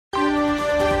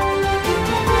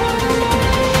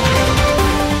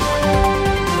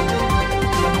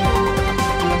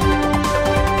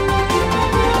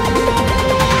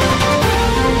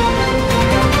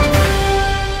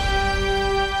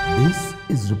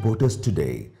Support us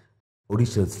today,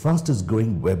 Odisha's fastest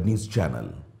growing web news channel.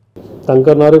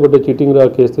 तांकर नारे गोटे चीटिंग रा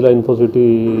केस थिला इन्फोसिटी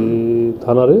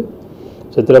थाना रे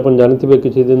सेतरे अपन जानिथिबे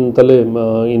किछि दिन तले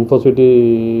इन्फोसिटी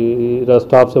रा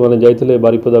स्टाफ से माने जाइथिले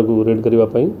बारिपदा को रेड करबा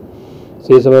पई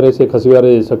से समय रे से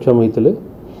खसिबारे सक्षम होइथिले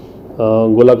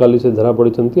गोलाकाली से धरा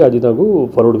पड़िछंती आज ताकू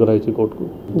फॉरवर्ड कराइछि कोर्ट को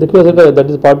देखिबा सेटा that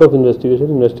is part of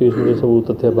investigation रे सब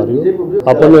तथ्य बारियो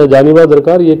अपन जानिबा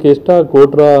दरकार ये केसटा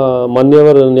कोर्ट रा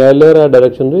मान्यवर न्यायालय रा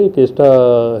डायरेक्शन रे केसटा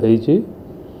हेइछि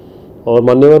और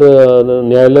मान्यवर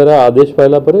न्यायालय रा आदेश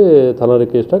पाइला परे थाना रे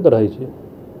केसटा कराइछि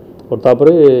और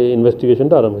तापरे इन्वेस्टिगेशन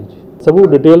टा आरंभ होइछि सब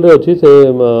डिटेल रे अछि से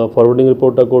फॉरवर्डिंग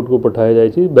रिपोर्ट टा कोर्ट को पठाया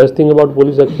जाइछि best thing about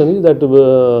police action is that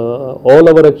all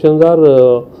our actions are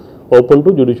open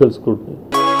to judicial scrutiny.